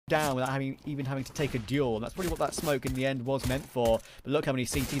down without even having to take a duel. And that's probably what that smoke in the end was meant for. But look how many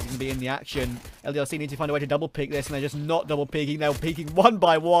CTs can be in the action. LDLC need to find a way to double peek this, and they're just not double peeking. They're peeking one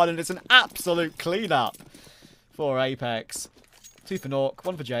by one, and it's an absolute cleanup for APEKS. 2 for Nork,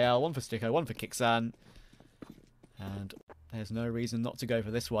 1 for JL, 1 for Sticko, 1 for Kixan. And there's no reason not to go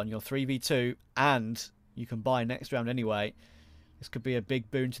for this one. You're 3v2, and you can buy next round anyway. This could be a big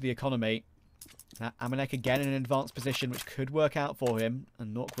boon to the economy. Now, Amanek again in an advanced position, which could work out for him.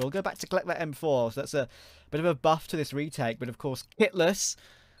 And Nork will go back to collect that M4. So that's a bit of a buff to this retake. But of course, kitless.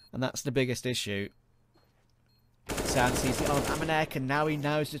 And that's the biggest issue. Sam sees it on Amanek, and now he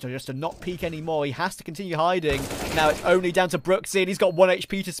knows just to not peek anymore. He has to continue hiding. Now it's only down to Brooksy, and he's got 1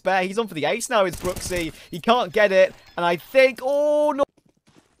 HP to spare. He's on for the ace now, is Brooksy. He can't get it. And I think... Oh, no.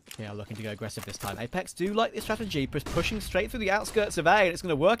 Yeah, looking to go aggressive this time. APEKS do like this strategy, pushing straight through the outskirts of A, and it's going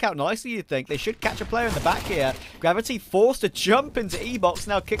to work out nicely, you'd think. They should catch a player in the back here. Gravity forced to jump into E-Box.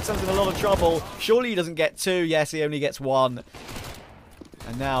 Now Kixan's in a lot of trouble. Surely he doesn't get 2. Yes, he only gets 1.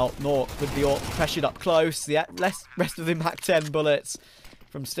 And now Nork with the AWP pressured up close. The rest of the Mac 10 bullets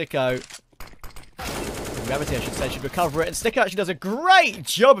from Sticko. Gravity, I should say, should recover it. And Sticko actually does a great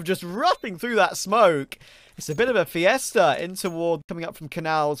job of just roughing through that smoke. It's a bit of a fiesta in toward coming up from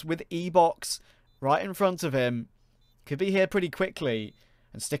canals with E-Box right in front of him. Could be here pretty quickly.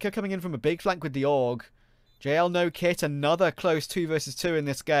 And Sticko coming in from a big flank with the AUG. JL no kit, another close 2 versus 2 in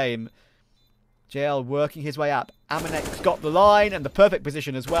this game. JL working his way up. Amanek's got the line and the perfect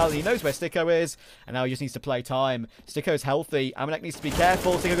position as well. He knows where Sticko is, and now he just needs to play time. Sticko's healthy. Amanek needs to be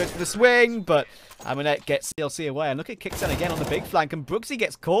careful. Sticko goes for the swing, but Amanek gets CLC away. And look at Kixan again on the big flank, and Brooksy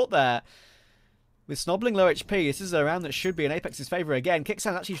gets caught there. With Snobbling low HP, this is a round that should be in APEKS' favour again.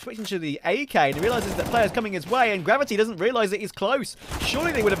 Kixan actually switching to the AK, and he realises that player's coming his way, and Gravity doesn't realise that he's close.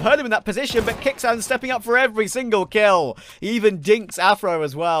 Surely they would have heard him in that position, but Kixan's stepping up for every single kill. He even dinks Afro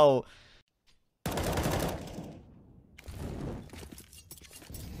as well.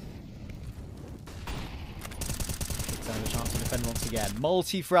 Defend once again.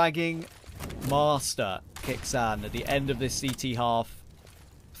 Multi-fragging master Kixan at the end of this CT half.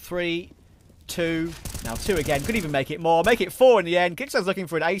 3, 2, now 2 again. Could even make it more. Make it 4 in the end. Kixan's looking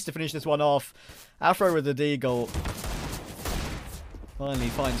for an ace to finish this one off. Afro with the deagle. Finally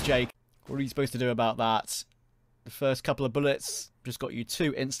finds Jake. What are you supposed to do about that? The first couple of bullets just got you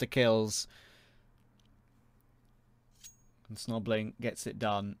 2 insta-kills. And Snobbling gets it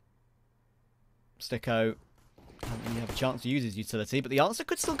done. Sticko doesn't really have a chance to use his utility, but the answer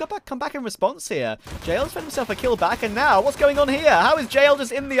could still come back in response here. JL's found himself a kill back, and now, what's going on here? How is JL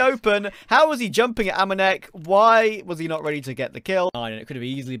just in the open? How was he jumping at Amanek? Why was he not ready to get the kill? And it could have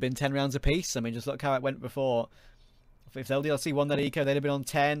easily been 10 rounds apiece. I mean, just look how it went before. If LDLC won that eco, they'd have been on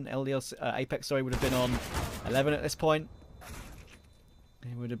 10. LDLC, APEKS, sorry, would have been on 11 at this point.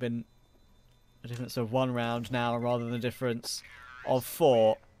 It would have been a difference of 1 round now, rather than a difference of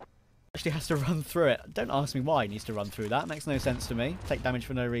 4. Actually has to run through it. Don't ask me why he needs to run through that. Makes no sense to me. Take damage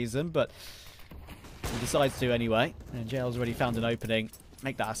for no reason, but he decides to anyway. And JL's already found an opening.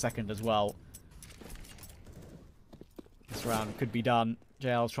 Make that a second as well. This round could be done.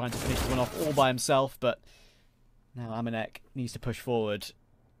 JL's trying to finish this one off all by himself, but now Amanek needs to push forward.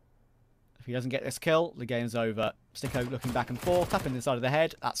 If he doesn't get this kill, the game's over. Sticko looking back and forth, tapping the side of the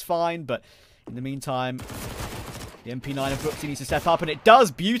head. That's fine, but in the meantime, the MP9 of Brooksy needs to step up, and it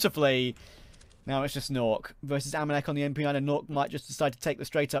does beautifully. Now it's just Nork versus Amanek on the MP9, and Nork might just decide to take the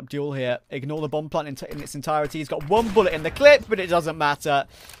straight-up duel here. Ignore the bomb plant in its entirety. He's got 1 bullet in the clip, but it doesn't matter.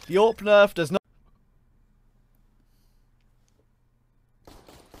 The AWP nerf does not...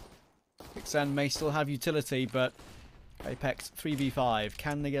 Kixan may still have utility, but APEKS 3v5.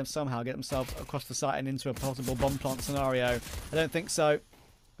 Can they somehow get themselves across the site and into a possible bomb plant scenario? I don't think so.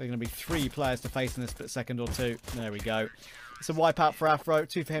 There are going to be 3 players to face in this split second or 2. There we go. It's a wipeout for Afro.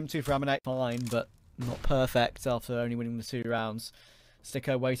 2 for him, 2 for Amanek. Fine, but not perfect after only winning the 2 rounds.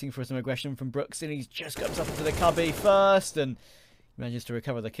 Sticko waiting for some aggression from Brooks, and he's just got himself into the cubby first and manages to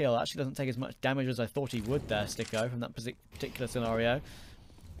recover the kill. Actually doesn't take as much damage as I thought he would there, Sticko, from that particular scenario.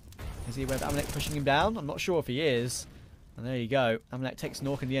 Is he aware of Amanek pushing him down? I'm not sure if he is. And there you go. Amanek takes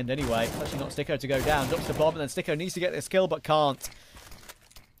Nork in the end anyway. It's actually not Sticko to go down. Drops the bomb, and then Sticko needs to get this kill, but can't.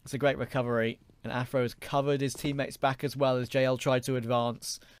 It's a great recovery, and Afro's covered his teammates back as well as JL tried to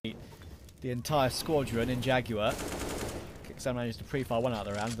advance the entire squadron in Jaguar. Kixan managed to pre-fire 1 out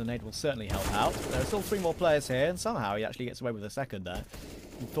of the round. The nade will certainly help out. There are still 3 more players here, and somehow he actually gets away with a second there.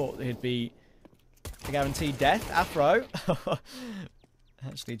 He thought he'd be a guaranteed death. Afro.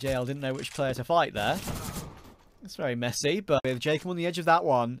 Actually, JL didn't know which player to fight there. It's very messy, but with Jacob on the edge of that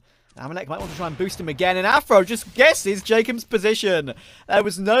one, Amalek might want to try and boost him again, and Afro just guesses Jacob's position. There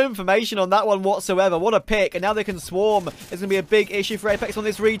was no information on that one whatsoever. What a pick, and now they can swarm. It's going to be a big issue for APEKS on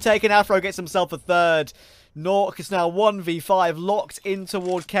this retake, and Afro gets himself a third. Nork is now 1v5, locked in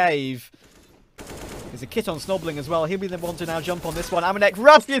toward Cave. There's a kit on Snobbling as well. He'll be the one to now jump on this one. Amalek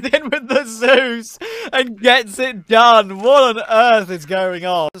rushes in with the Zeus and gets it done. What on earth is going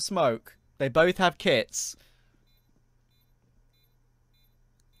on? Smoke. They both have kits.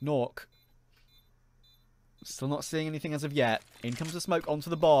 Nork. Still not seeing anything as of yet. In comes the smoke onto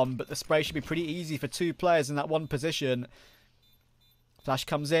the bomb, but the spray should be pretty easy for two players in that one position. Flash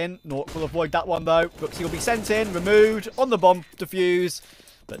comes in. Nork will avoid that one though. Brooksy will be sent in, removed, on the bomb defuse.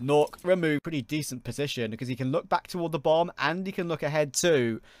 But Nork removed. Pretty decent position because he can look back toward the bomb and he can look ahead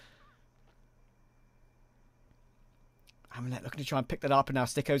too. Amalek looking to try and pick that up, and now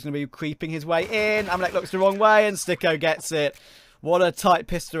Sticko's going to be creeping his way in. Amalek looks the wrong way and Sticko gets it. What a tight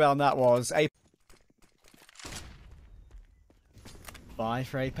pistol round that was. Bye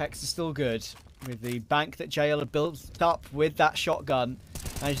for APEKS is still good. With the bank that JL had built up with that shotgun.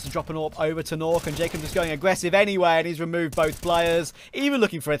 Manages to drop an AWP over to Nork, and Jacob is going aggressive anyway, and he's removed both players. Even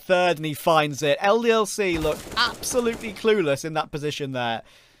looking for a third, and he finds it. LDLC looked absolutely clueless in that position there.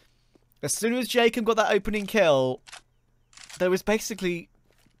 As soon as Jacob got that opening kill, there was basically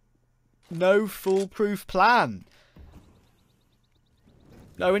no foolproof plan.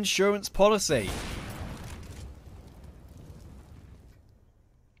 No insurance policy.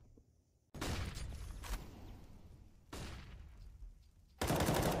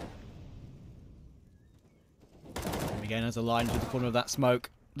 And again, as a line to the corner of that smoke,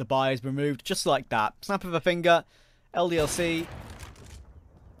 the buy is removed just like that. Snap of a finger, LDLC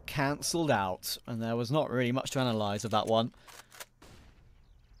cancelled out. And there was not really much to analyse of that one.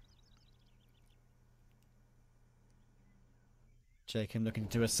 Jacob looking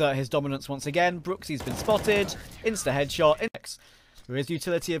to assert his dominance once again. Brooksy's been spotted. Insta headshot. There is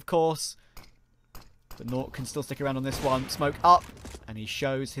utility, of course. But Nork can still stick around on this one. Smoke up. And he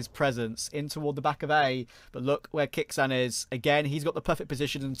shows his presence in toward the back of A. But look where Kixan is. Again, he's got the perfect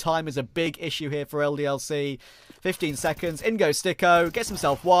position. And time is a big issue here for LDLC. 15 seconds. In goes Sticko. Gets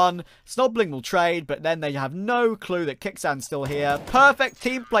himself one. Snobbling will trade. But then they have no clue that Kixan's still here. Perfect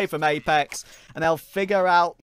team play from APEKS. And they'll figure out